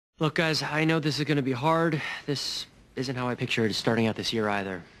Look, guys, I know this is gonna be hard. This isn't how I pictured starting out this year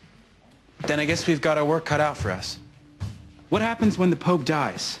either. Then I guess we've got our work cut out for us. What happens when the Pope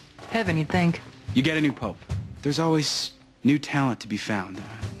dies? Heaven, you'd think. You get a new Pope. There's always new talent to be found.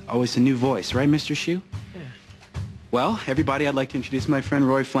 Always a new voice, right, Mr. Shue? Yeah. Well, everybody, I'd like to introduce my friend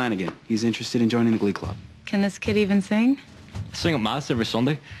Roy Flanagan. He's interested in joining the Glee Club. Can this kid even sing? I sing at Mass every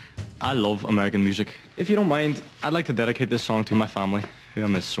Sunday. I love American music. If you don't mind, I'd like to dedicate this song to my family, who I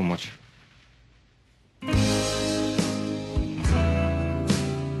miss so much.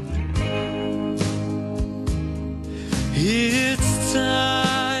 It's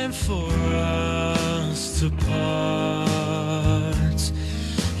time for us to part.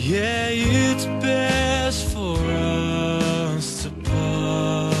 Yeah, it's best for us.